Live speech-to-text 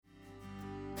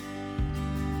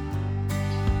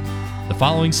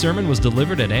following sermon was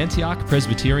delivered at Antioch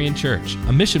Presbyterian Church,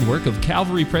 a mission work of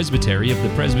Calvary Presbytery of the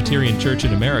Presbyterian Church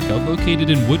in America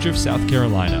located in Woodruff, South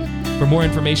Carolina. For more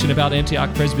information about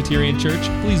Antioch Presbyterian Church,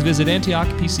 please visit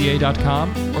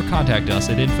antiochpca.com or contact us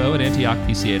at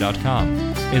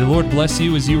info@antiochpca.com. May the Lord bless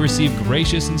you as you receive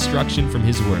gracious instruction from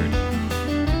His Word.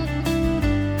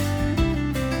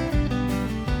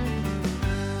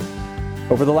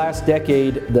 Over the last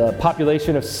decade, the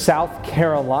population of South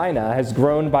Carolina has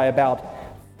grown by about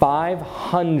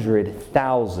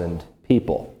 500,000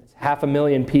 people. It's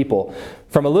 500,000 people.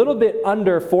 From a little bit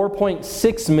under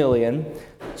 4.6 million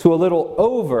to a little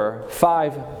over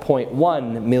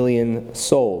 5.1 million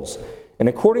souls. And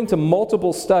according to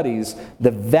multiple studies,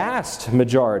 the vast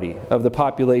majority of the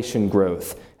population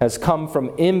growth has come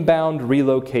from inbound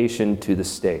relocation to the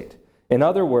state. In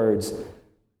other words,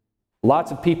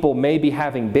 lots of people may be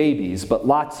having babies, but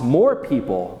lots more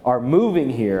people are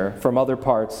moving here from other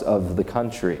parts of the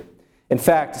country. In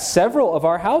fact, several of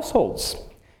our households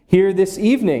here this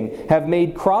evening have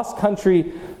made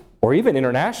cross-country or even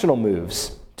international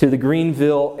moves to the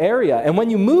Greenville area. And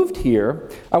when you moved here,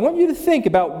 I want you to think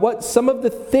about what some of the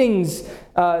things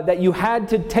that you had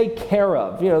to take care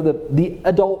of. You know, the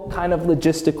adult kind of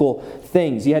logistical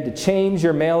things. You had to change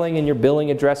your mailing and your billing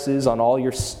addresses on all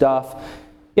your stuff.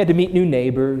 You had to meet new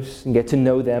neighbors and get to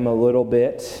know them a little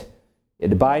bit. You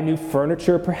had to buy new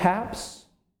furniture, perhaps.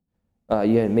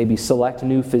 You had to maybe select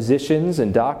new physicians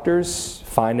and doctors,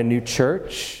 find a new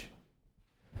church.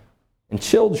 And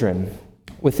children,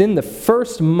 within the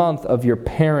first month of your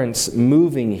parents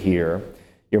moving here,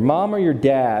 your mom or your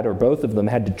dad, or both of them,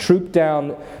 had to troop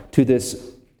down to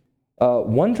this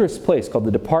wondrous place called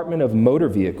the Department of Motor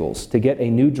Vehicles to get a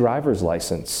new driver's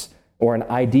license or an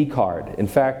ID card. In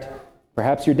fact,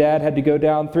 perhaps your dad had to go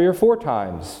down 3 or 4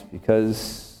 times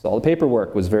because all the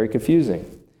paperwork was very confusing.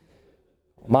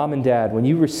 Mom and Dad, when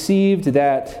you received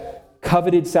that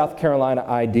coveted South Carolina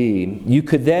ID, you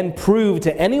could then prove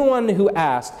to anyone who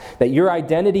asked that your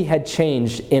identity had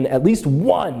changed in at least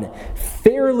one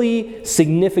fairly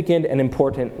significant and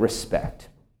important respect.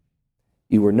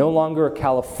 You were no longer a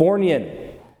Californian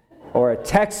or a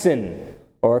Texan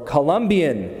or a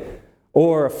Colombian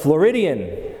or a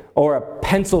Floridian or a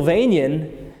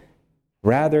Pennsylvanian.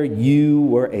 Rather, you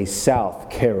were a South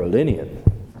Carolinian.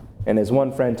 And as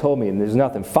one friend told me, there's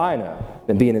nothing finer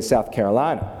than being in South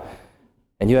Carolina.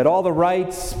 And you had all the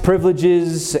rights,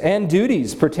 privileges, and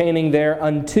duties pertaining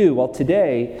thereunto. Well,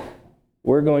 today,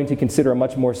 we're going to consider a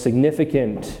much more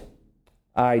significant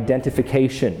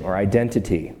identification or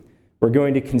identity. We're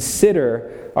going to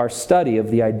consider our study of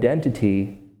the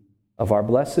identity of our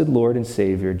blessed Lord and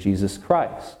Savior, Jesus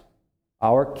Christ,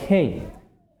 our King,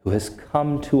 who has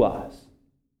come to us.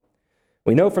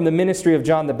 We know from the ministry of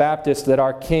John the Baptist that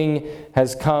our King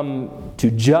has come to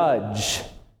judge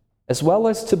as well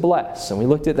as to bless. And we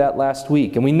looked at that last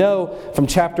week. And we know from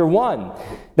chapter 1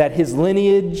 that his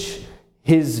lineage,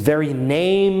 his very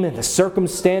name, the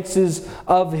circumstances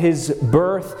of his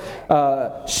birth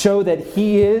show that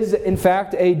he is, in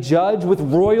fact, a judge with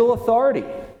royal authority.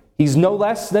 He's no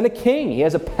less than a king. He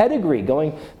has a pedigree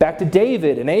going back to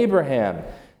David and Abraham,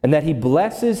 and that he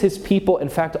blesses his people, in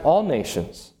fact, all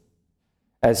nations,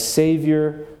 as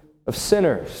Savior of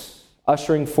sinners,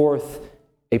 ushering forth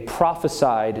a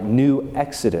prophesied new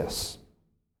Exodus.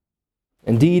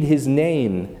 Indeed, his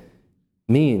name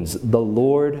means the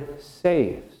Lord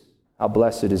saves. How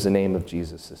blessed is the name of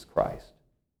Jesus Christ.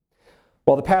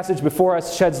 Well, the passage before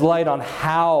us sheds light on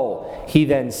how he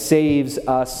then saves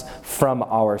us from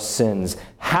our sins,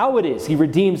 how it is he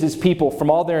redeems his people from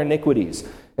all their iniquities.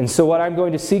 And so what I'm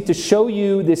going to seek to show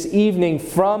you this evening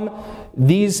from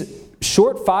these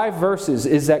short 5 verses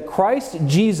is that Christ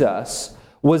Jesus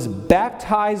was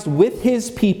baptized with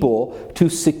his people to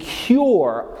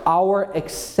secure our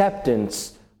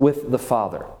acceptance with the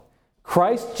Father.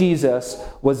 Christ Jesus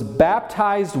was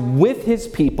baptized with his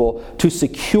people to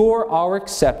secure our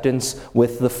acceptance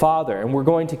with the Father. And we're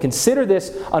going to consider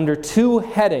this under 2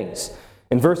 headings.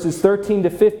 In verses 13 to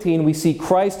 15, we see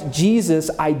Christ Jesus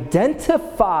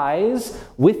identifies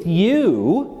with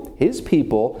you, his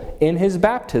people, in his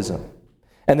baptism.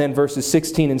 And then verses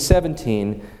 16 and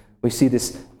 17, we see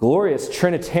this glorious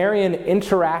Trinitarian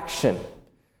interaction.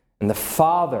 And the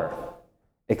Father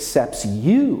accepts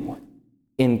you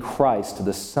in Christ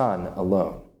the Son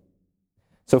alone.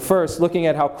 So first, looking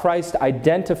at how Christ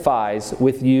identifies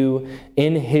with you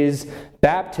in his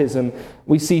baptism,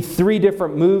 we see three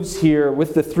different moves here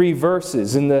with the three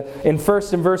verses. In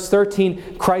verse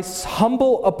 13, Christ's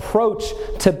humble approach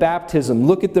to baptism.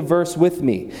 Look at the verse with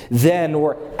me. Then,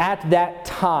 or at that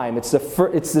time. It's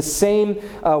the same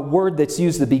word that's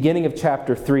used at the beginning of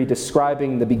chapter 3,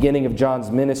 describing the beginning of John's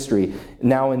ministry.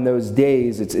 Now in those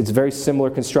days, it's very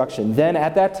similar construction. Then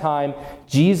at that time,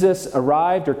 Jesus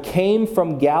arrived or came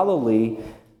from Galilee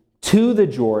to the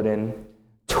Jordan,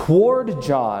 toward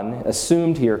John,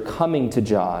 assumed here, coming to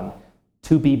John,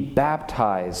 to be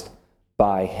baptized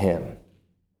by him.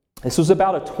 This was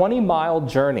about a 20-mile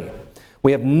journey.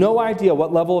 We have no idea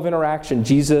what level of interaction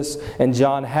Jesus and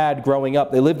John had growing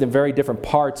up. They lived in very different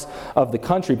parts of the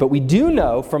country. But we do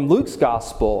know from Luke's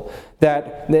gospel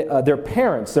that their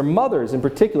parents, their mothers in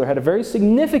particular, had a very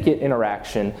significant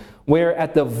interaction where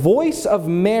at the voice of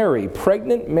Mary,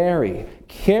 pregnant Mary,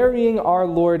 carrying our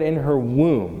Lord in her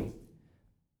womb,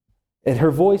 at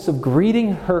her voice of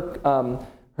greeting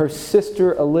her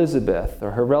sister Elizabeth,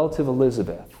 or her relative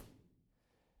Elizabeth,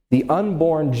 the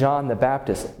unborn John the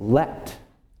Baptist leapt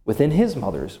within his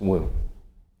mother's womb.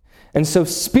 And so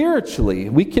spiritually,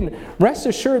 we can rest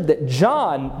assured that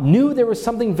John knew there was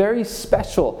something very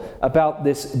special about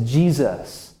this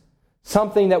Jesus,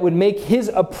 something that would make his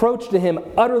approach to him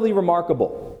utterly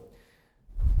remarkable.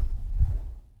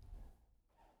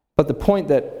 But the point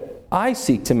that I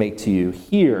seek to make to you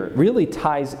here really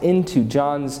ties into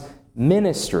John's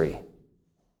ministry.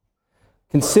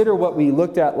 Consider what we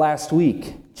looked at last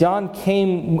week. John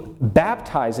came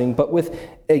baptizing, but with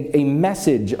a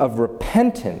message of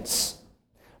repentance.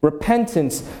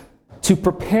 Repentance to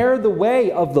prepare the way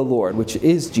of the Lord, which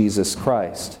is Jesus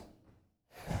Christ.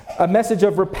 A message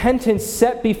of repentance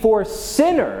set before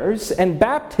sinners, and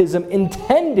baptism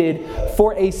intended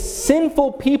for a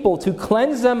sinful people to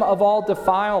cleanse them of all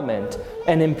defilement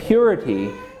and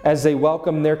impurity as they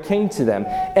welcome their King to them.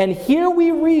 And here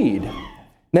we read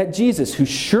that Jesus, who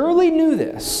surely knew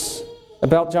this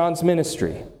about John's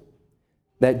ministry,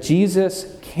 that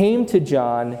Jesus came to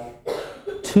John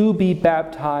to be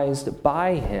baptized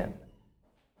by him.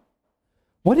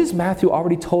 What has Matthew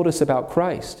already told us about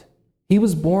Christ? He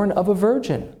was born of a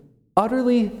virgin,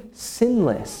 utterly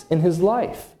sinless in his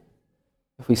life.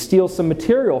 If we steal some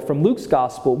material from Luke's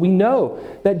gospel, we know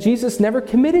that Jesus never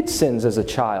committed sins as a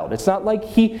child. It's not like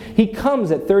he comes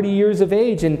at 30 years of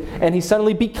age and he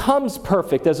suddenly becomes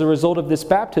perfect as a result of this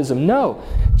baptism. No,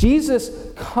 Jesus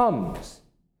comes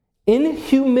in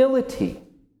humility,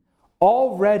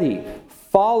 already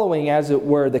following, as it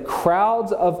were, the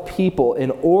crowds of people in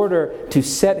order to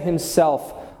set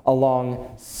himself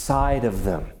alongside of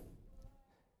them.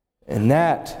 And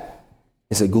that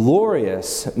is a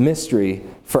glorious mystery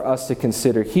for us to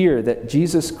consider here, that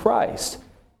Jesus Christ,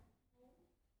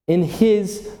 in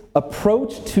his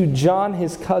approach to John,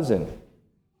 his cousin,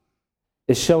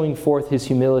 is showing forth his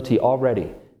humility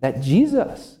already. That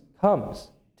Jesus comes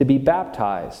to be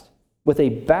baptized with a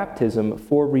baptism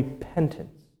for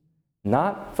repentance,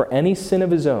 not for any sin of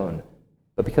his own,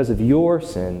 but because of your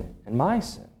sin and my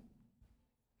sin.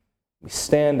 We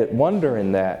stand at wonder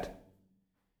in that.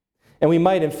 And we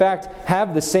might, in fact,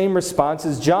 have the same response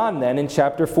as John then in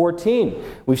chapter 14.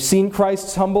 We've seen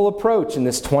Christ's humble approach in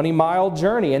this 20-mile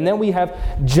journey. And then we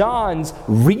have John's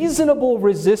reasonable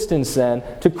resistance then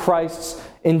to Christ's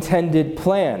intended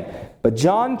plan. But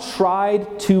John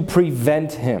tried to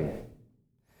prevent him.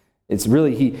 It's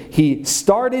really, he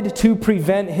started to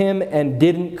prevent him and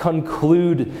didn't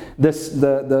conclude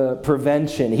the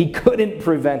prevention. He couldn't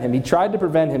prevent him. He tried to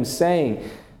prevent him, saying,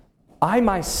 I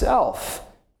myself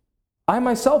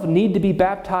need to be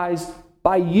baptized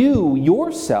by you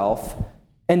yourself,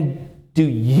 and do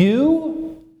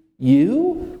you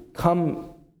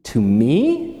come to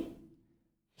me?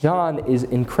 John is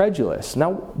incredulous.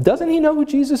 Now, doesn't he know who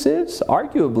Jesus is?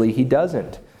 Arguably, he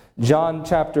doesn't. John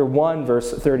chapter 1,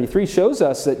 verse 33 shows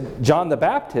us that John the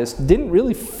Baptist didn't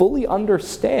really fully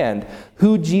understand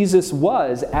who Jesus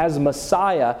was as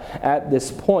Messiah at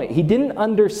this point. He didn't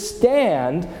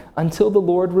understand until the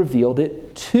Lord revealed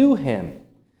it to him.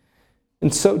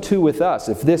 And so too with us.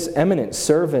 If this eminent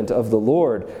servant of the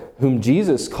Lord, whom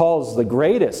Jesus calls the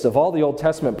greatest of all the Old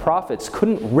Testament prophets,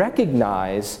 couldn't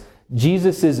recognize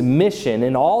Jesus' mission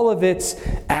in all of its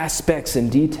aspects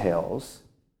and details,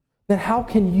 then how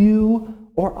can you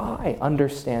or I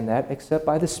understand that except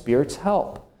by the Spirit's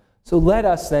help? So let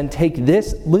us then take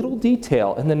this little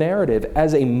detail in the narrative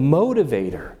as a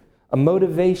motivator, a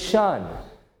motivation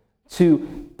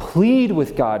to plead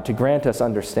with God to grant us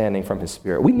understanding from His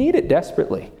Spirit. We need it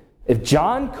desperately. If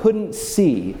John couldn't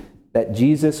see that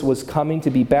Jesus was coming to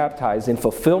be baptized in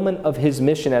fulfillment of his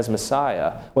mission as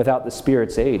Messiah without the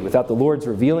Spirit's aid, without the Lord's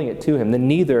revealing it to him, then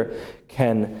neither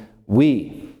can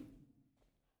we.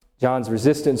 John's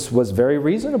resistance was very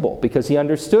reasonable because he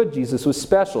understood Jesus was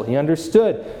special. He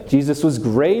understood Jesus was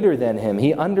greater than him.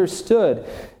 He understood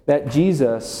that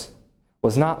Jesus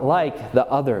was not like the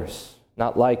others,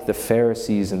 not like the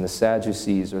Pharisees and the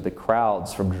Sadducees or the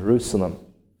crowds from Jerusalem.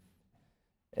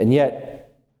 And yet,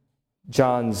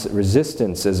 John's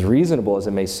resistance, as reasonable as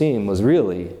it may seem, was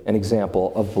really an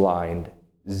example of blind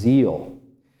zeal.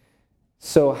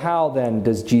 So how then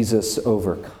does Jesus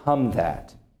overcome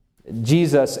that?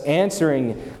 Jesus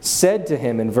answering said to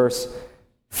him in verse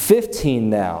 15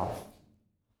 now,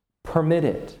 permit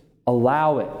it,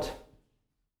 allow it.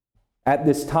 At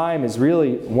this time is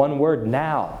really one word,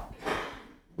 now.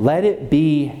 Let it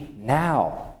be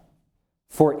now.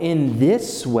 For in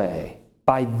this way,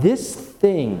 by this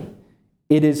thing,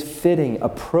 it is fitting,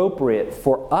 appropriate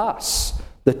for us,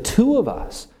 the two of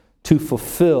us, to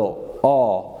fulfill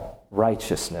all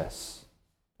righteousness.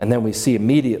 And then we see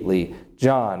immediately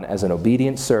John, as an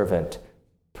obedient servant,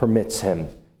 permits him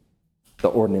the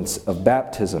ordinance of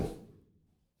baptism.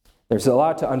 There's a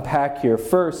lot to unpack here.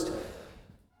 First,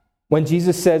 when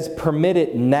Jesus says, permit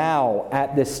it now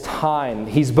at this time,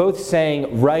 he's both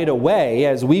saying right away,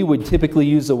 as we would typically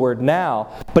use the word now,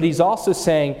 but he's also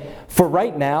saying, for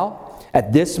right now,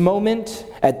 at this moment,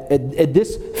 at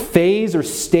this phase or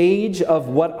stage of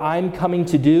what I'm coming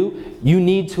to do, you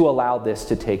need to allow this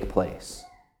to take place.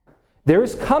 There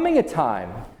is coming a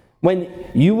time when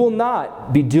you will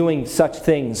not be doing such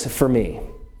things for me,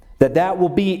 that will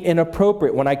be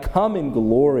inappropriate when I come in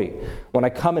glory, when I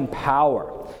come in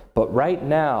power. But right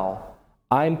now,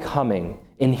 I'm coming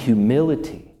in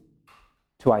humility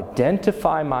to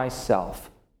identify myself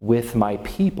with my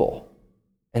people.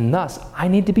 And thus, I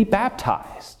need to be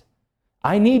baptized.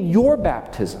 I need your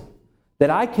baptism, that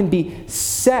I can be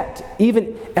set,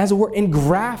 even as it were,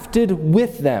 engrafted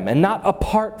with them and not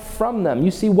apart from them.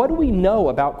 You see, what do we know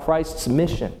about Christ's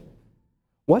mission?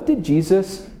 What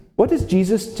does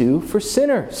Jesus do for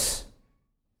sinners?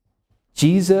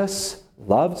 Jesus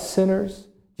loved sinners.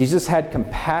 Jesus had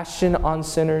compassion on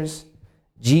sinners.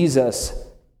 Jesus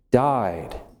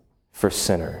died for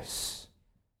sinners.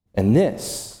 And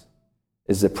this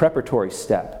is the preparatory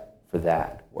step for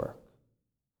that work.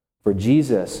 For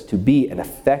Jesus to be an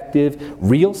effective,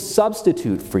 real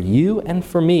substitute for you and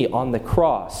for me on the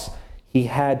cross, he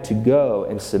had to go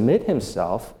and submit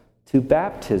himself to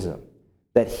baptism,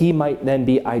 that he might then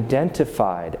be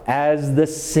identified as the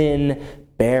sin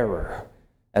bearer,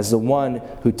 as the one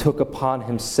who took upon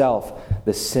himself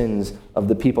the sins of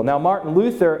the people. Now, Martin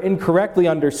Luther incorrectly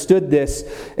understood this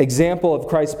example of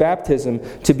Christ's baptism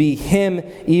to be him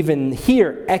even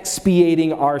here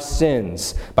expiating our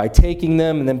sins by taking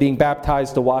them and then being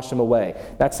baptized to wash them away.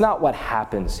 That's not what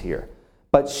happens here.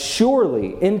 But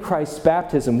surely in Christ's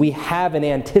baptism we have an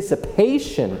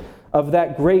anticipation of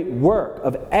that great work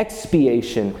of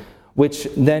expiation, which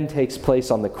then takes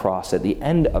place on the cross at the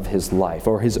end of his life,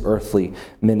 or his earthly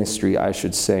ministry, I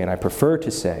should say, and I prefer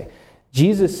to say.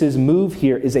 Jesus' move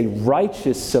here is a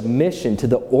righteous submission to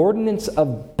the ordinance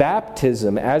of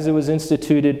baptism as it was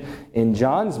instituted in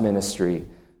John's ministry,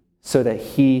 so that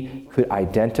he could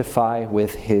identify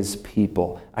with his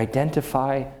people,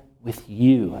 identify with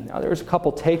you. Now, there's a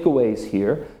couple takeaways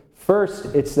here. First,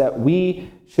 it's that we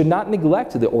should not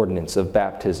neglect the ordinance of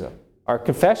baptism. Our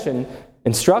confession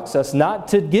instructs us not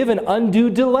to give an undue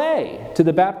delay to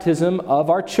the baptism of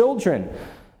our children.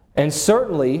 And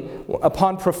certainly,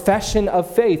 upon profession of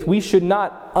faith, we should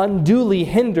not unduly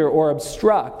hinder or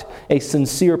obstruct a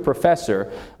sincere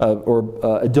professor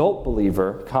or adult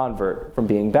believer, convert, from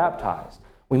being baptized.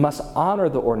 We must honor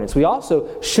the ordinance. We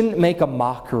also shouldn't make a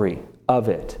mockery of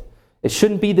it. It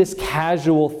shouldn't be this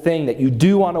casual thing that you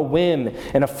do on a whim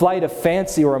in a flight of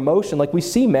fancy or emotion like we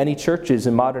see many churches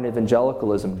in modern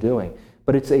evangelicalism doing.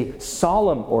 But it's a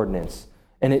solemn ordinance,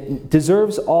 and it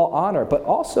deserves all honor. But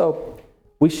also,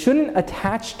 we shouldn't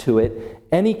attach to it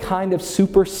any kind of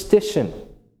superstition.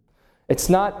 It's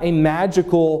not a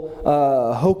magical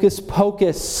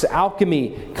hocus-pocus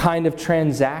alchemy kind of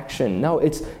transaction. No,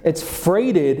 it's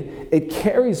freighted, it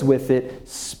carries with it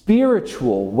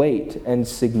spiritual weight and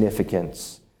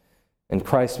significance. And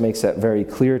Christ makes that very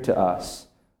clear to us,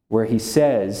 where he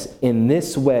says, in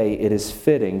this way it is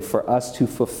fitting for us to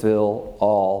fulfill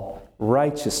all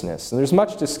righteousness. And there's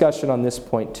much discussion on this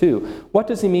point too. What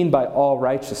does he mean by all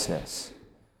righteousness?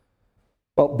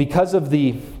 Well, because of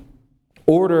the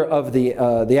order of the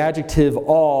adjective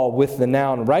all with the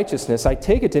noun righteousness, I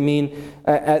take it to mean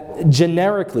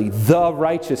generically the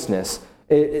righteousness.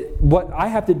 What I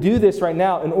have to do this right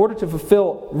now in order to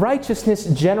fulfill righteousness,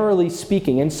 generally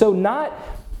speaking. And so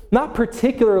not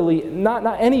particularly, not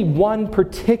any one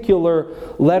particular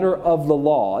letter of the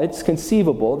law. It's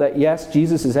conceivable that, yes,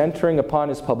 Jesus is entering upon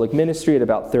his public ministry at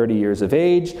about 30 years of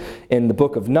age. In the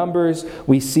book of Numbers,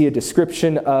 we see a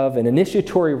description of an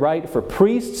initiatory rite for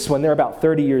priests when they're about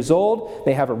 30 years old.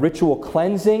 They have a ritual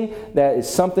cleansing that is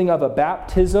something of a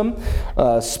baptism,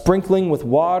 sprinkling with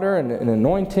water and an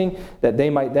anointing that they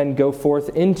might then go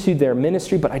forth into their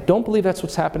ministry. But I don't believe that's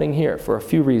what's happening here for a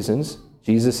few reasons.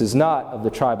 Jesus is not of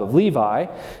the tribe of Levi,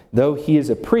 though he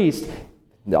is a priest.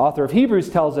 The author of Hebrews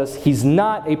tells us he's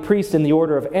not a priest in the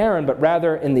order of Aaron, but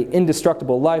rather in the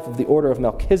indestructible life of the order of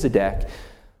Melchizedek.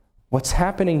 What's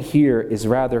happening here is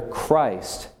rather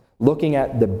Christ looking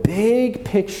at the big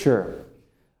picture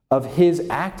of his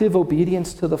active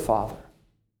obedience to the Father,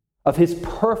 of his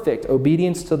perfect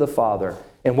obedience to the Father,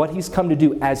 and what he's come to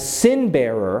do as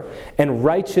sin-bearer and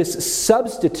righteous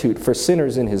substitute for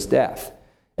sinners in his death.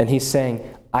 And he's saying,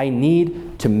 I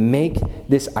need to make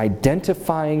this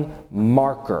identifying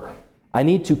marker. I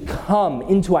need to come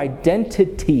into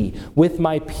identity with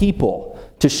my people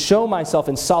to show myself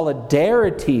in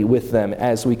solidarity with them,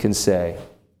 as we can say,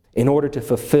 in order to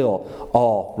fulfill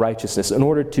all righteousness, in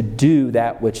order to do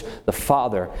that which the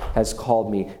Father has called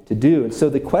me to do. And so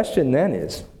the question then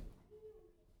is,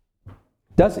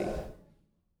 does he?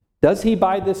 Does he,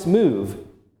 by this move,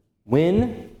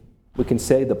 win, we can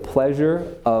say, the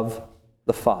pleasure of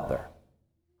the Father?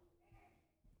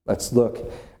 Let's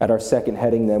look at our second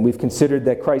heading then. We've considered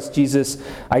that Christ Jesus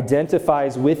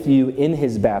identifies with you in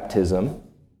his baptism.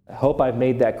 I hope I've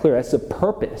made that clear. That's the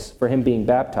purpose for him being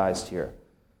baptized here.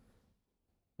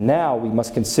 Now we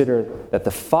must consider that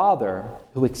the Father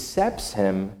who accepts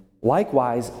him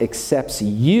likewise accepts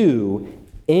you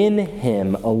in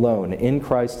him alone, in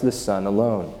Christ the Son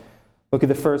alone. Look at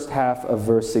the first half of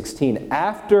verse 16.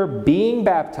 After being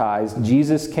baptized,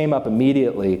 Jesus came up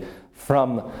immediately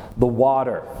from the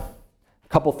water. A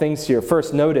couple things here.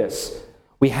 First, notice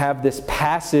we have this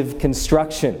passive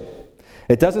construction.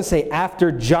 It doesn't say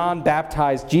after John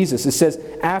baptized Jesus. It says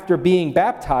after being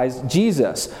baptized,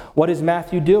 Jesus. What is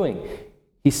Matthew doing?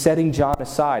 He's setting John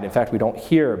aside. In fact, we don't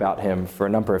hear about him for a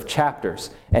number of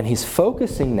chapters. And he's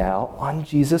focusing now on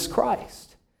Jesus Christ.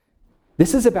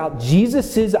 This is about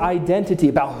Jesus' identity,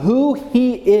 about who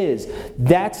he is.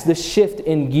 That's the shift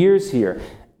in gears here.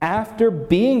 After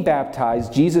being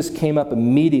baptized, Jesus came up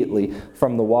immediately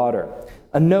from the water.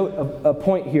 A note, a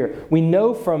point here. We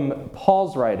know from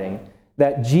Paul's writing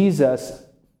that Jesus,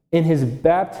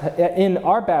 in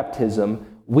our baptism,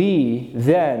 we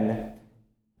then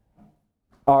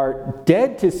are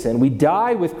dead to sin. We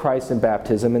die with Christ in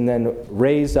baptism and then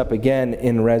raised up again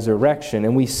in resurrection.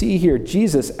 And we see here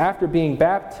Jesus, after being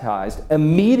baptized,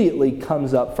 immediately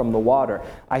comes up from the water.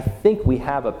 I think we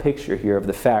have a picture here of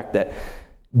the fact that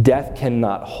death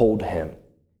cannot hold him.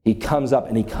 He comes up,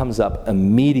 and he comes up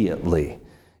immediately.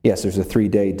 Yes, there's a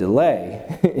 3-day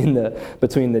delay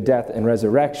between the death and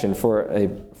resurrection for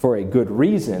a good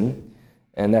reason.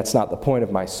 And that's not the point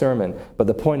of my sermon. But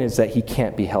the point is that he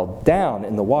can't be held down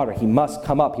in the water. He must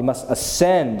come up. He must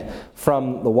ascend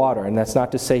from the water. And that's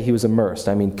not to say he was immersed.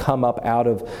 I mean, come up out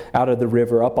of the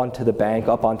river, up onto the bank,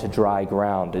 up onto dry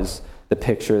ground is the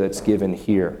picture that's given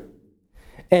here.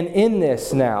 And in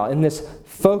this now, in this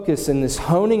focus, in this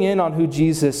honing in on who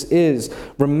Jesus is,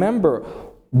 remember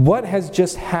what has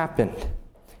just happened.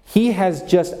 He has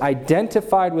just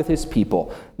identified with his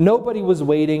people. Nobody was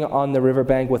waiting on the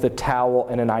riverbank with a towel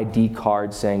and an ID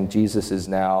card saying Jesus is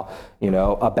now,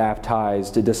 a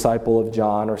baptized disciple of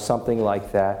John or something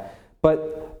like that.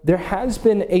 But there has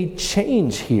been a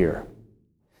change here,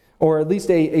 or at least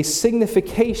a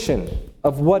signification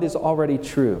of what is already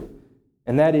true.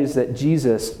 And that is that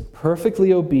Jesus,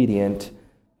 perfectly obedient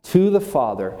to the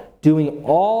Father, doing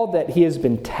all that he has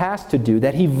been tasked to do,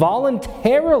 that he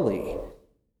voluntarily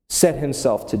set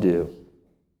himself to do,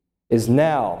 is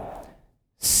now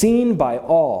seen by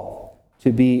all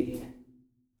to be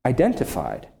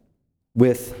identified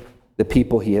with the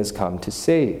people he has come to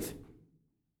save.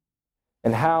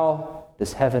 And how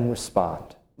does heaven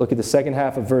respond? Look at the second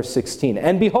half of verse 16.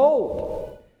 And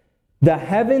behold, the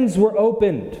heavens were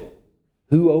opened.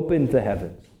 Who opened the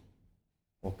heavens?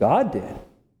 Well, God did.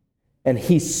 And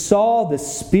he saw the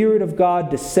Spirit of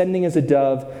God descending as a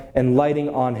dove and lighting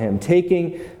on him.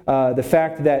 Taking the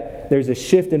fact that there's a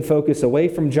shift in focus away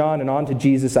from John and onto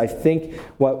Jesus, I think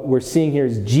what we're seeing here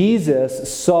is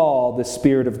Jesus saw the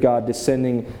Spirit of God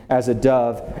descending as a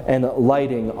dove and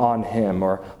lighting on him,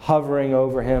 or hovering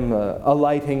over him,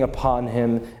 alighting upon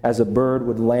him as a bird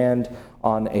would land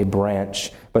on a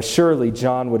branch. But surely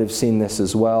John would have seen this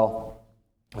as well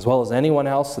as anyone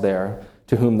else there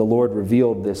to whom the Lord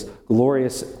revealed this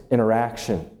glorious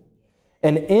interaction.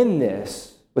 And in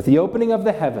this, with the opening of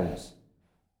the heavens,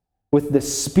 with the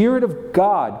Spirit of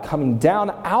God coming down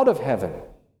out of heaven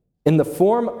in the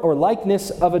form or likeness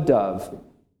of a dove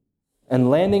and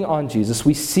landing on Jesus,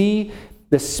 we see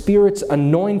the Spirit's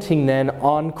anointing then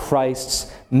on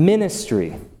Christ's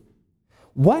ministry.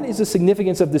 What is the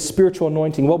significance of the spiritual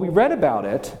anointing? Well, we read about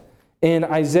it in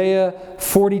Isaiah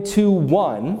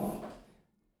 42:1.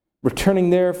 Returning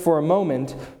there for a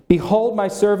moment, behold my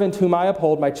servant whom I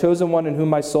uphold, my chosen one in whom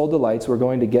my soul delights. We're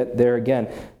going to get there again.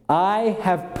 I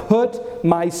have put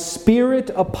my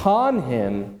Spirit upon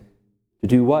him to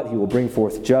do what? He will bring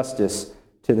forth justice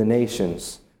to the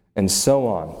nations, and so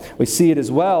on. We see it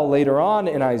as well later on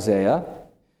in Isaiah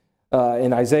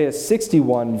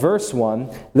 61, verse 1.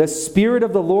 The Spirit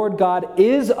of the Lord God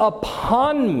is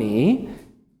upon me,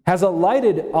 has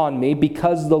alighted on me,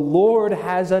 because the Lord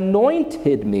has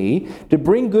anointed me to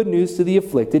bring good news to the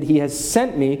afflicted. He has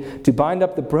sent me to bind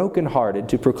up the brokenhearted,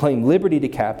 to proclaim liberty to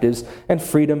captives and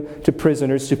freedom to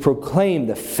prisoners, to proclaim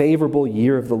the favorable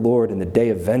year of the Lord and the day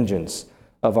of vengeance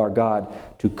of our God,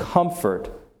 to comfort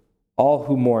all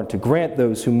who mourn, to grant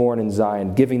those who mourn in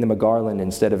Zion, giving them a garland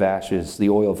instead of ashes, the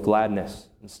oil of gladness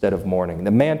instead of mourning,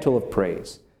 the mantle of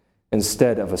praise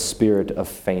instead of a spirit of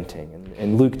fainting.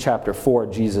 In Luke chapter 4,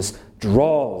 Jesus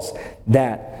draws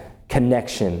that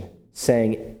connection,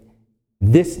 saying,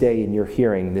 this day in your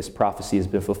hearing, this prophecy has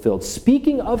been fulfilled,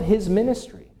 speaking of his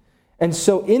ministry. And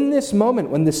so in this moment,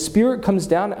 when the Spirit comes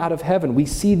down out of heaven, we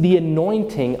see the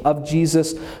anointing of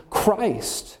Jesus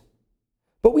Christ.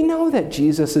 But we know that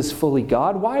Jesus is fully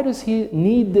God. Why does he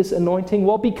need this anointing?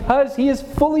 Well, because he is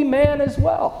fully man as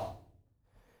well.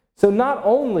 So not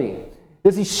only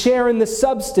does he share in the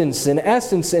substance and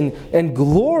essence and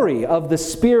glory of the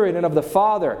Spirit and of the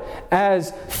Father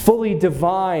as fully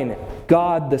divine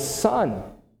God the Son,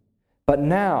 but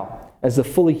now, as the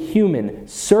fully human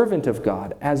servant of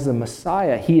God, as the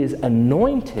Messiah, he is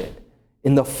anointed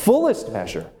in the fullest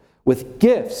measure with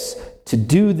gifts to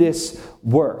do this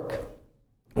work.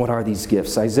 What are these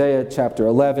gifts? Isaiah chapter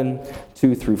 11,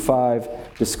 2 through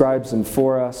 5 describes them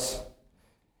for us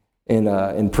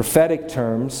in prophetic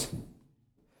terms.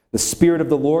 The Spirit of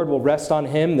the Lord will rest on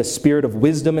him, the Spirit of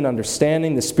wisdom and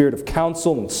understanding, the Spirit of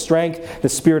counsel and strength, the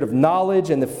Spirit of knowledge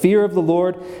and the fear of the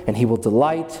Lord, and he will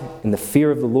delight in the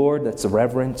fear of the Lord. That's the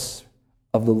reverence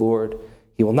of the Lord.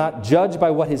 He will not judge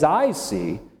by what his eyes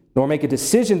see, nor make a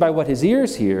decision by what his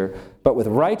ears hear, but with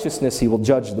righteousness he will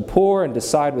judge the poor and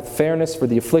decide with fairness for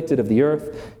the afflicted of the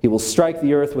earth. He will strike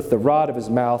the earth with the rod of his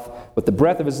mouth. With the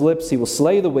breath of his lips he will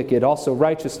slay the wicked. Also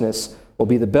righteousness will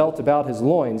be the belt about his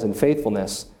loins, and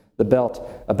faithfulness the belt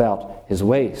about his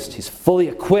waist. He's fully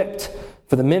equipped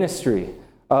for the ministry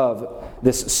of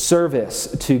this service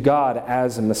to God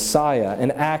as a Messiah. In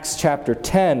Acts chapter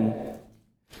 10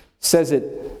 says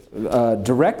it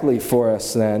directly for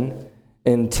us then.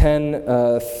 In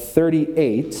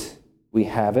 10:38 we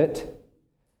have it.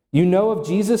 You know of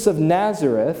Jesus of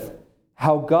Nazareth,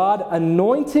 how God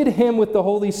anointed him with the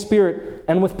Holy Spirit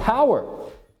and with power,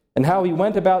 and how he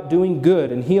went about doing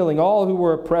good and healing all who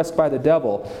were oppressed by the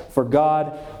devil, for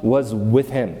God was with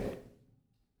him.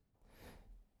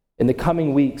 In the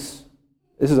coming weeks,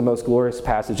 this is the most glorious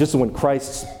passage. This is when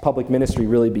Christ's public ministry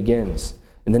really begins.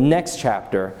 In the next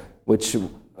chapter, which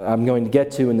I'm going to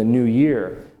get to in the new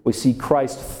year, we see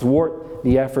Christ thwart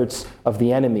the efforts of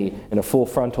the enemy in a full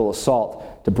frontal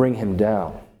assault to bring him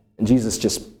down. And Jesus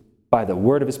just, by the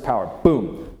word of his power,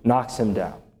 boom, knocks him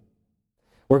down.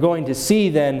 We're going to see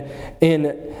then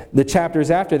in the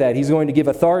chapters after that, he's going to give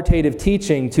authoritative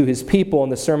teaching to his people in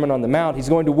the Sermon on the Mount. He's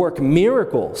going to work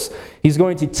miracles. He's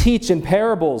going to teach in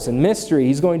parables and mystery.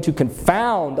 He's going to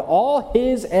confound all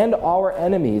his and our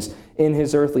enemies in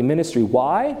his earthly ministry.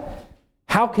 Why?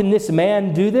 How can this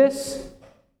man do this?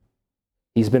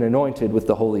 He's been anointed with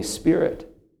the Holy Spirit,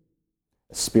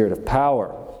 a spirit of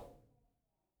power.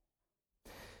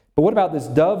 But what about this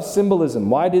dove symbolism?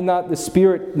 Why did not the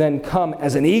Spirit then come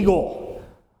as an eagle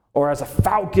or as a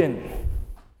falcon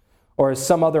or as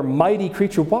some other mighty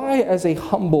creature? Why as a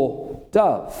humble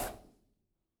dove?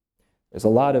 There's a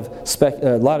lot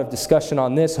of discussion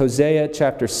on this. Hosea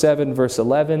chapter 7, verse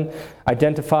 11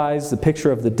 identifies the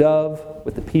picture of the dove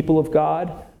with the people of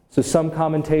God. So some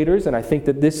commentators, and I think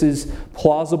that this is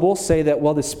plausible, say that,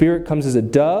 well, the Spirit comes as a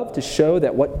dove to show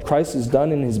that what Christ has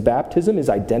done in his baptism is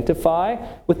identify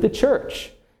with the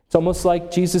church. It's almost like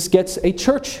Jesus gets a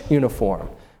church uniform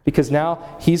because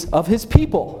now he's of his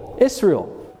people,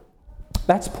 Israel.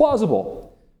 That's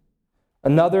plausible.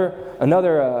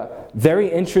 Another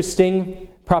very interesting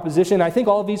proposition. I think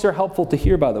all of these are helpful to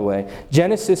hear, by the way.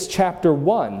 Genesis chapter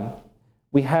 1,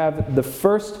 we have the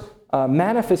first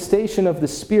manifestation of the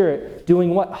Spirit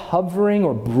doing what? Hovering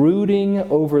or brooding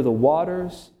over the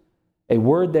waters. A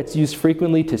word that's used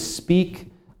frequently to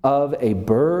speak of a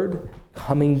bird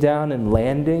coming down and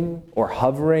landing, or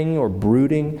hovering or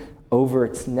brooding over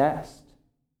its nest.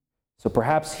 So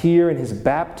perhaps here in his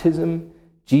baptism,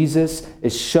 Jesus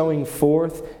is showing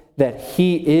forth that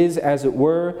he is, as it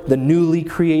were, the newly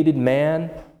created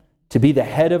man, to be the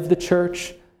head of the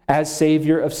church as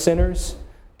Savior of sinners,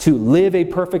 to live a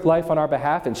perfect life on our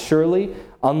behalf. And surely,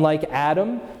 unlike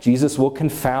Adam, Jesus will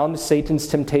confound Satan's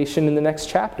temptation in the next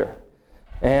chapter.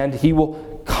 And he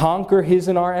will conquer his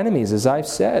and our enemies, as I've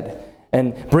said,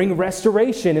 and bring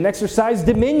restoration and exercise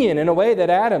dominion in a way that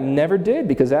Adam never did,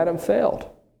 because Adam failed.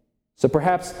 So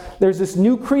perhaps there's this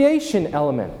new creation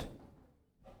element.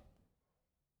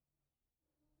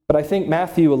 But I think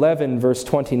Matthew 11, verse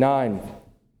 29,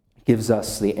 gives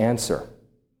us the answer.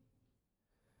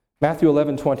 Matthew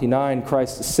 11:29,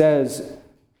 Christ says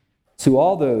to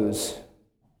all those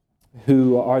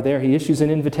who are there, he issues an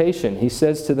invitation. He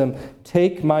says to them,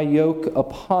 "Take my yoke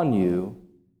upon you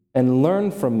and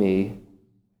learn from me,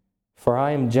 for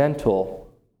I am gentle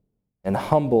and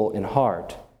humble in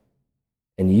heart,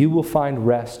 and you will find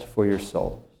rest for your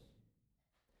souls."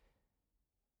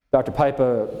 Dr.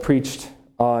 Pipa preached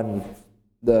on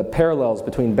the parallels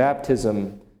between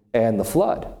baptism and the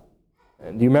flood.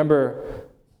 And do you remember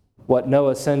what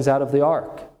Noah sends out of the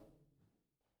ark?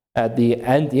 At the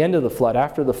end of the flood,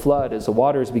 after the flood, as the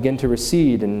waters begin to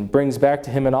recede, and brings back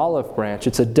to him an olive branch,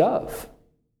 it's a dove.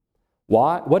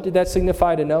 Why? What did that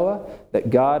signify to Noah? That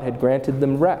God had granted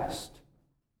them rest.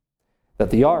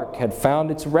 That the ark had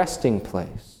found its resting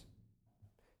place.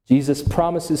 Jesus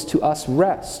promises to us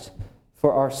rest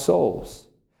for our souls.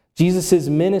 Jesus'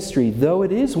 ministry, though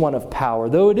it is one of power,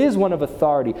 though it is one of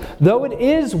authority, though it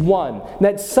is one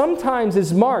that sometimes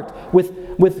is marked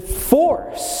with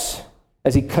force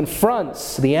as he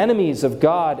confronts the enemies of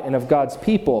God and of God's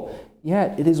people,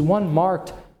 yet it is one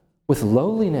marked with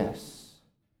lowliness,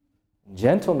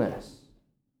 gentleness,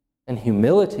 and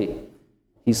humility.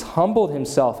 He's humbled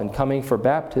himself in coming for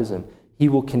baptism. He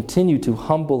will continue to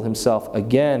humble himself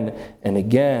again and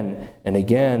again and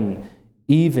again,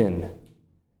 even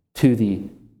to the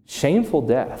shameful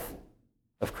death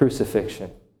of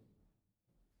crucifixion,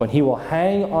 when he will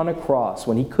hang on a cross,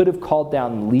 when he could have called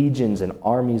down legions and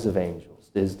armies of angels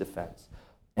to his defense.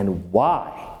 And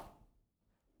why?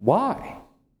 Why?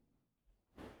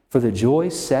 For the joy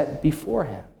set before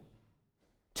him,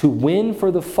 to win for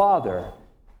the Father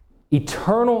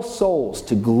eternal souls,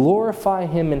 to glorify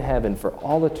him in heaven for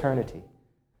all eternity,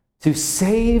 to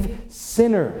save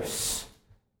sinners,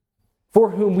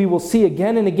 for whom we will see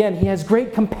again and again he has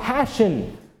great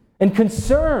compassion and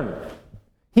concern.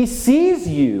 He sees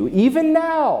you even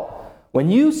now when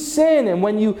you sin and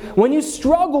when you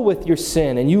struggle with your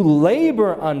sin and you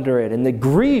labor under it, and the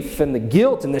grief and the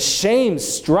guilt and the shame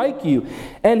strike you,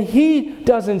 and he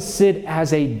doesn't sit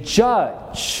as a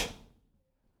judge.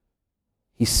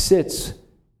 He sits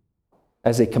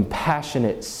as a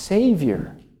compassionate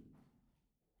Savior.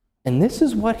 And this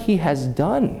is what he has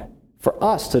done for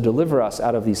us, to deliver us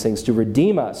out of these things, to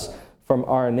redeem us from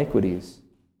our iniquities.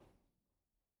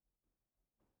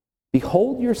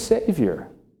 Behold your Savior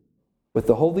with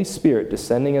the Holy Spirit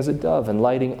descending as a dove and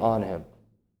lighting on him.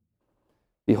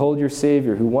 Behold your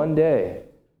Savior, who one day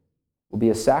will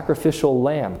be a sacrificial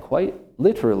lamb, quite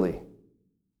literally,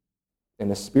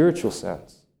 in a spiritual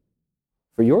sense,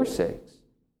 for your sakes.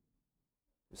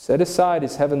 Set aside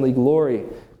his heavenly glory,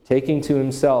 taking to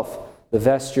himself the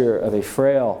vesture of a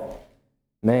frail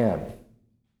man,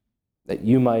 that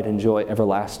you might enjoy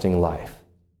everlasting life.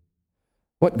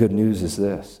 What good news is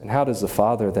this? And how does the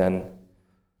Father then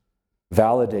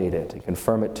validate it and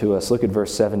confirm it to us? Look at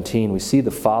verse 17. We see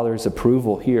the Father's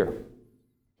approval here.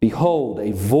 Behold,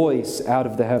 a voice out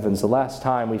of the heavens. The last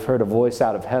time we've heard a voice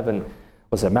out of heaven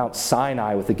was at Mount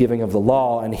Sinai with the giving of the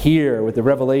law, and here with the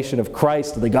revelation of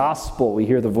Christ, the gospel, we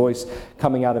hear the voice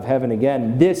coming out of heaven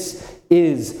again. This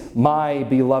is my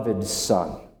beloved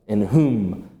Son, in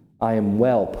whom I am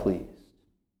well pleased.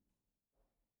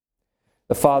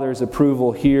 The Father's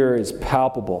approval here is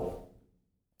palpable.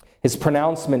 His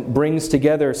pronouncement brings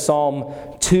together Psalm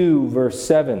 2, verse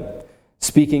 7,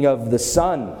 speaking of the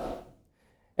Son,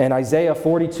 and Isaiah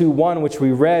 42:1, which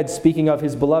we read, speaking of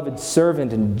his beloved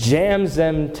servant, and jams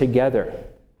them together.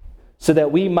 so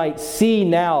that we might see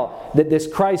now that this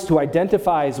Christ who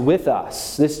identifies with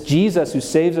us, this Jesus who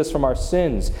saves us from our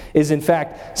sins, is in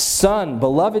fact Son,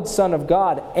 beloved Son of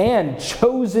God, and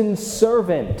chosen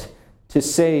servant to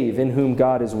save, in whom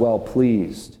God is well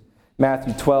pleased.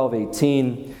 Matthew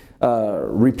 12:18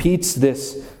 repeats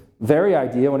this very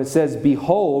idea when it says,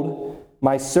 "Behold,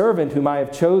 my servant whom I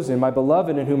have chosen, my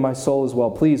beloved in whom my soul is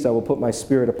well pleased, I will put my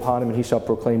spirit upon him, and he shall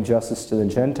proclaim justice to the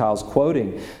Gentiles,"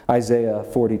 quoting Isaiah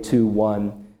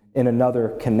 42:1 in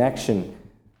another connection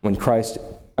when Christ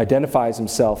identifies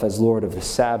himself as Lord of the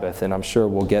Sabbath, and I'm sure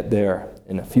we'll get there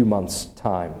in a few months'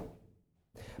 time.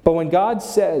 But when God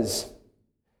says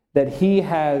when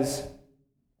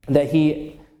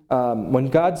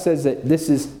God says that this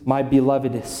is my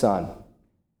beloved Son,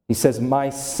 he says, "My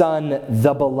Son,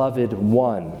 the beloved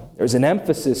one." There's an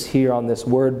emphasis here on this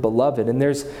word beloved, and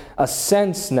there's a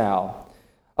sense now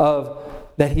of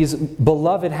that he's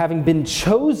beloved, having been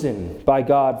chosen by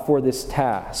God for this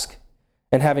task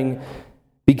and having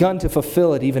begun to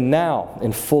fulfill it even now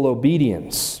in full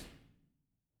obedience.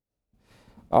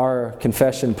 Our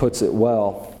confession puts it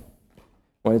well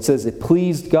when it says it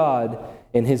pleased God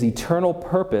in his eternal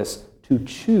purpose to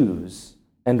choose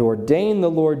and ordain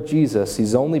the Lord Jesus,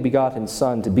 his only begotten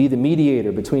Son, to be the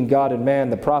mediator between God and man,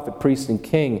 the prophet, priest, and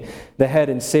king, the head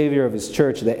and Savior of his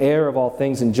church, the heir of all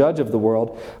things and judge of the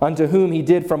world, unto whom he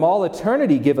did from all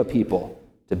eternity give a people,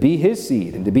 to be his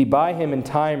seed, and to be by him in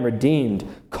time redeemed,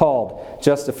 called,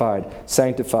 justified,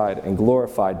 sanctified, and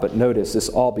glorified. But notice, this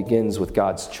all begins with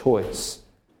God's choice,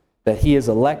 that he has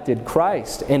elected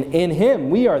Christ, and in him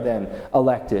we are then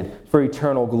elected for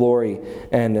eternal glory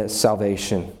and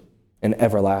salvation and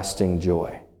everlasting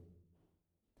joy.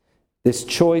 This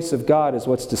choice of God is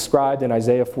what's described in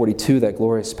Isaiah 42, that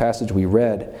glorious passage we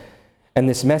read. And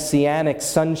this messianic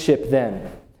sonship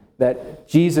then, that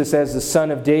Jesus as the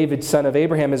son of David, son of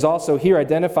Abraham, is also here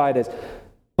identified as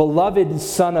beloved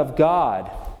Son of God,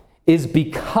 is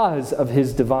because of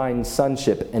his divine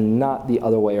sonship and not the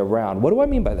other way around. What do I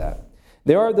mean by that?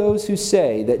 There are those who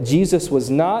say that Jesus was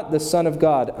not the Son of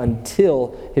God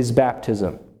until his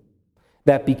baptism.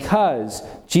 That because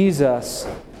Jesus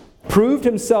proved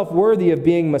himself worthy of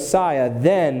being Messiah,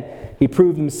 then he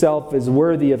proved himself as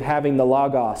worthy of having the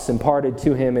Logos imparted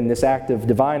to him in this act of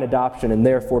divine adoption and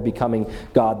therefore becoming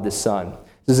God the Son.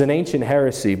 This is an ancient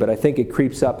heresy, but I think it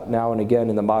creeps up now and again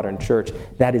in the modern church.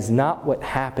 That is not what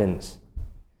happens.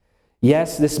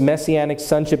 Yes, this messianic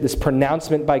sonship, this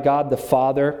pronouncement by God the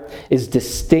Father, is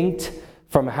distinct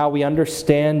from how we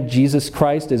understand Jesus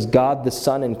Christ as God the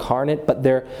Son incarnate, but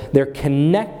they're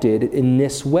connected in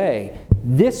this way.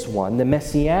 This one, the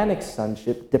messianic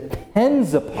sonship,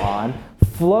 depends upon,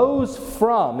 flows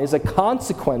from, is a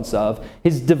consequence of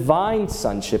his divine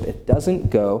sonship. It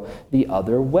doesn't go the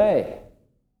other way.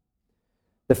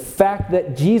 The fact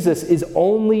that Jesus is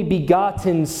only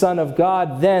begotten Son of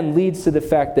God then leads to the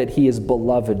fact that he is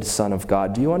beloved Son of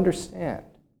God. Do you understand?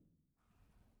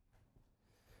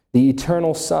 The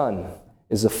eternal Son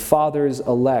is the Father's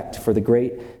elect for the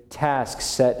great task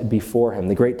set before him,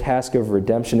 the great task of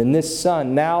redemption. And this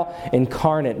Son, now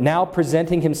incarnate, now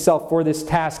presenting himself for this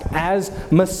task as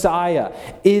Messiah,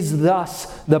 is thus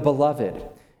the beloved.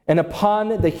 And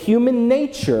upon the human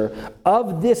nature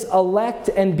of this elect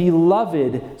and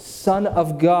beloved Son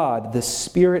of God, the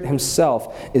Spirit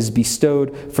himself is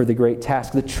bestowed for the great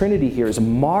task. The Trinity here is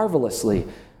marvelously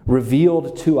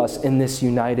revealed to us in this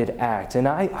united act. And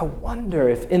I wonder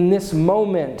if in this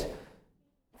moment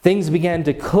things began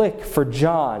to click for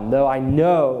John, though I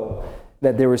know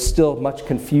that there was still much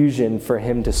confusion for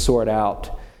him to sort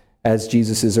out as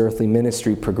Jesus' earthly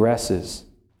ministry progresses.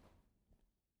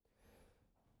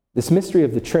 This mystery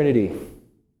of the Trinity,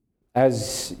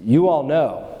 as you all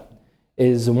know,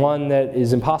 is one that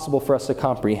is impossible for us to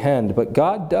comprehend, but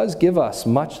God does give us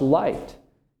much light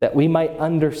that we might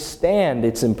understand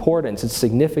its importance, its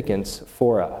significance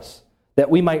for us, that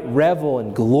we might revel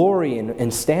and glory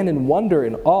and stand in wonder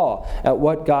and awe at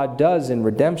what God does in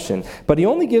redemption. But he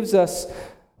only gives us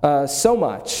so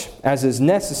much as is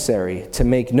necessary to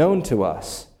make known to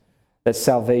us that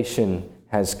salvation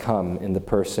has come in the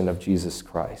person of Jesus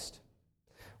Christ.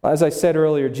 As I said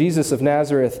earlier, Jesus of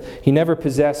Nazareth, he never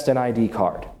possessed an ID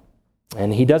card,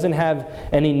 and he doesn't have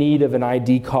any need of an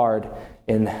ID card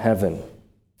in heaven.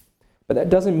 But that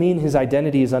doesn't mean his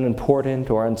identity is unimportant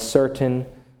or uncertain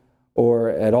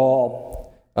or at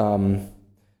all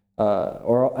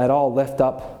left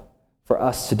up for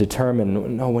us to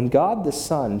determine. No, when God the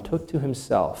Son took to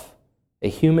himself a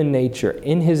human nature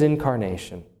in his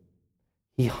incarnation,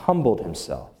 he humbled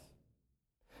himself.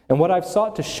 And what I've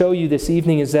sought to show you this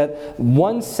evening is that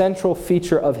one central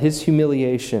feature of his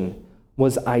humiliation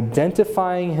was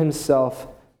identifying himself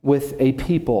with a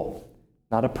people,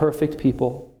 not a perfect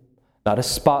people, not a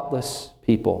spotless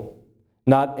people,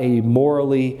 not a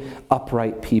morally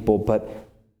upright people, but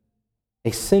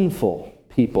a sinful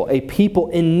people, a people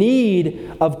in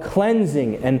need of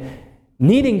cleansing and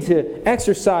needing to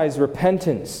exercise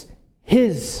repentance,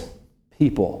 his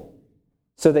people,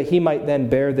 so that he might then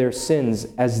bear their sins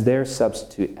as their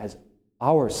substitute, as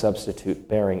our substitute,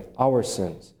 bearing our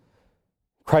sins.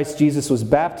 Christ Jesus was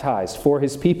baptized for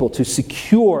his people to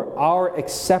secure our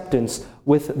acceptance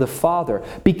with the Father.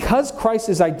 Because Christ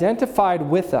is identified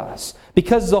with us,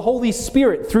 because the Holy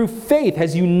Spirit, through faith,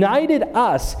 has united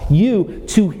us, you,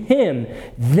 to him,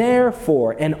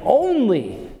 therefore, and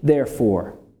only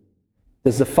therefore,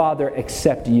 does the Father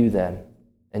accept you then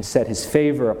and set his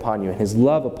favor upon you and his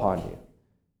love upon you.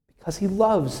 Because he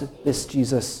loves this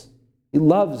Jesus. He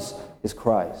loves his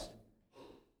Christ.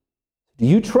 Do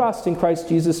you trust in Christ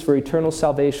Jesus for eternal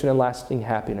salvation and lasting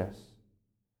happiness?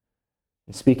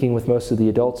 And speaking with most of the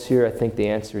adults here, I think the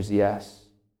answer is yes.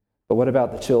 But what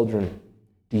about the children?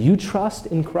 Do you trust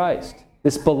in Christ,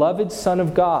 this beloved Son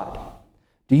of God?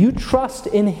 Do you trust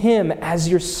in him as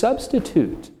your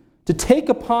substitute to take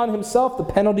upon himself the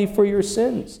penalty for your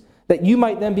sins, that you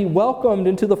might then be welcomed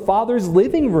into the Father's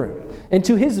living room,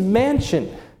 into his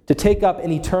mansion, to take up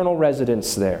an eternal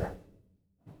residence there?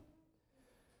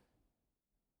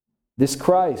 This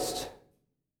Christ,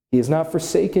 he has not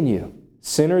forsaken you.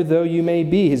 Sinner though you may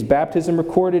be, his baptism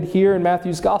recorded here in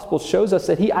Matthew's Gospel shows us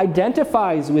that he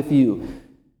identifies with you.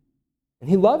 And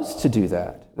he loves to do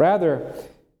that. Rather,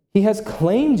 he has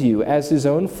claimed you as his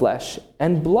own flesh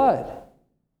and blood.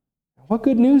 What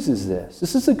good news is this?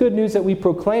 This is the good news that we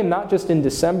proclaim not just in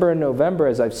December and November,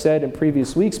 as I've said in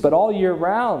previous weeks, but all year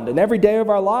round and every day of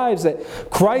our lives, that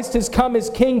Christ has come as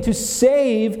King to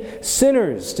save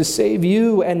sinners, to save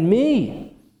you and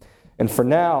me. And for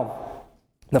now,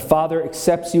 the Father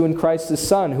accepts you in Christ the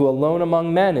Son, who alone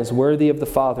among men is worthy of the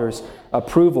Father's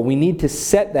approval. We need to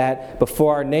set that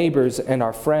before our neighbors and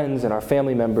our friends and our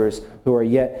family members who are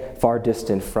yet far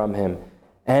distant from him.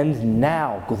 And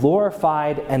now,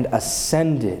 glorified and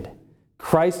ascended,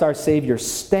 Christ our Savior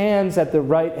stands at the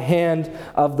right hand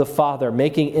of the Father,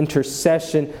 making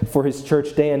intercession for his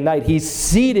church day and night. He's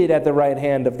seated at the right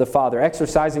hand of the Father,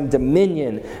 exercising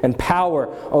dominion and power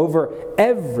over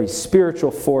every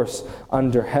spiritual force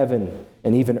under heaven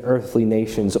and even earthly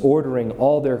nations, ordering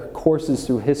all their courses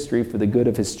through history for the good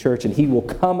of his church. And he will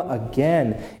come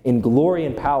again in glory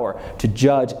and power to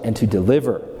judge and to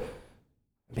deliver.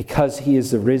 Because he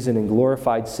is the risen and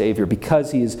glorified Savior,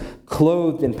 because he is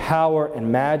clothed in power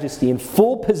and majesty, in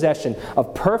full possession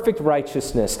of perfect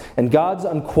righteousness and God's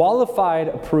unqualified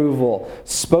approval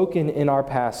spoken in our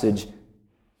passage,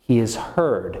 he is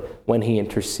heard when he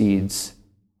intercedes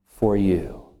for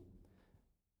you.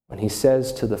 When he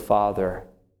says to the Father,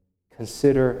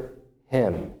 consider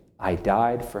him, I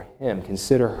died for him.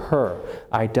 Consider her,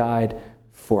 I died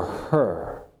for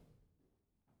her.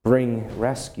 Bring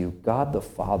rescue. God the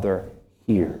Father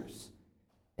hears.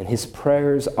 And his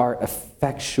prayers are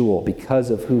effectual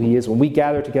because of who he is. When we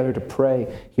gather together to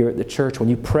pray here at the church, when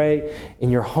you pray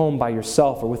in your home by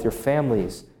yourself or with your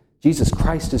families, Jesus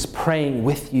Christ is praying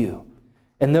with you.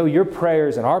 And though your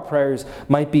prayers and our prayers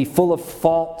might be full of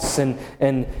faults and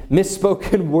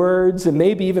misspoken words and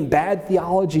maybe even bad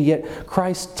theology, yet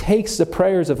Christ takes the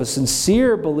prayers of a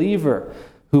sincere believer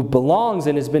who belongs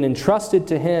and has been entrusted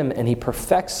to him, and he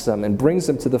perfects them and brings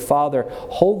them to the Father,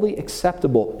 wholly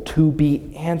acceptable to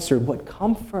be answered. What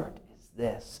comfort is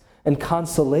this? And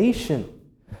consolation.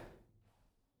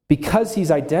 Because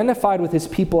he's identified with his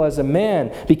people as a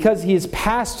man, because he has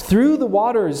passed through the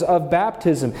waters of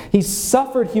baptism, he's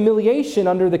suffered humiliation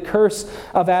under the curse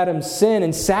of Adam's sin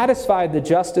and satisfied the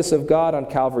justice of God on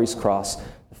Calvary's cross.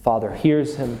 The Father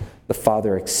hears him, the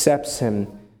Father accepts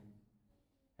him,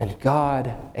 and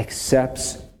God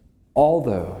accepts all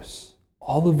those,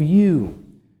 all of you,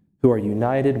 who are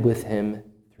united with him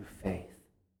through faith.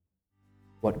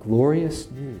 What glorious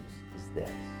news is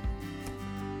this?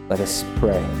 Let us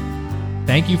pray.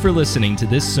 Thank you for listening to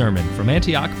this sermon from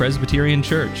Antioch Presbyterian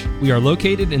Church. We are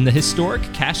located in the historic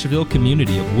Cashville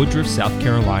community of Woodruff, South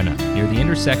Carolina, near the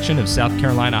intersection of South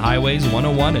Carolina Highways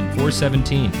 101 and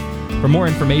 417. For more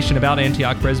information about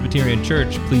Antioch Presbyterian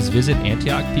Church, please visit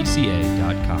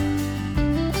antiochpca.com.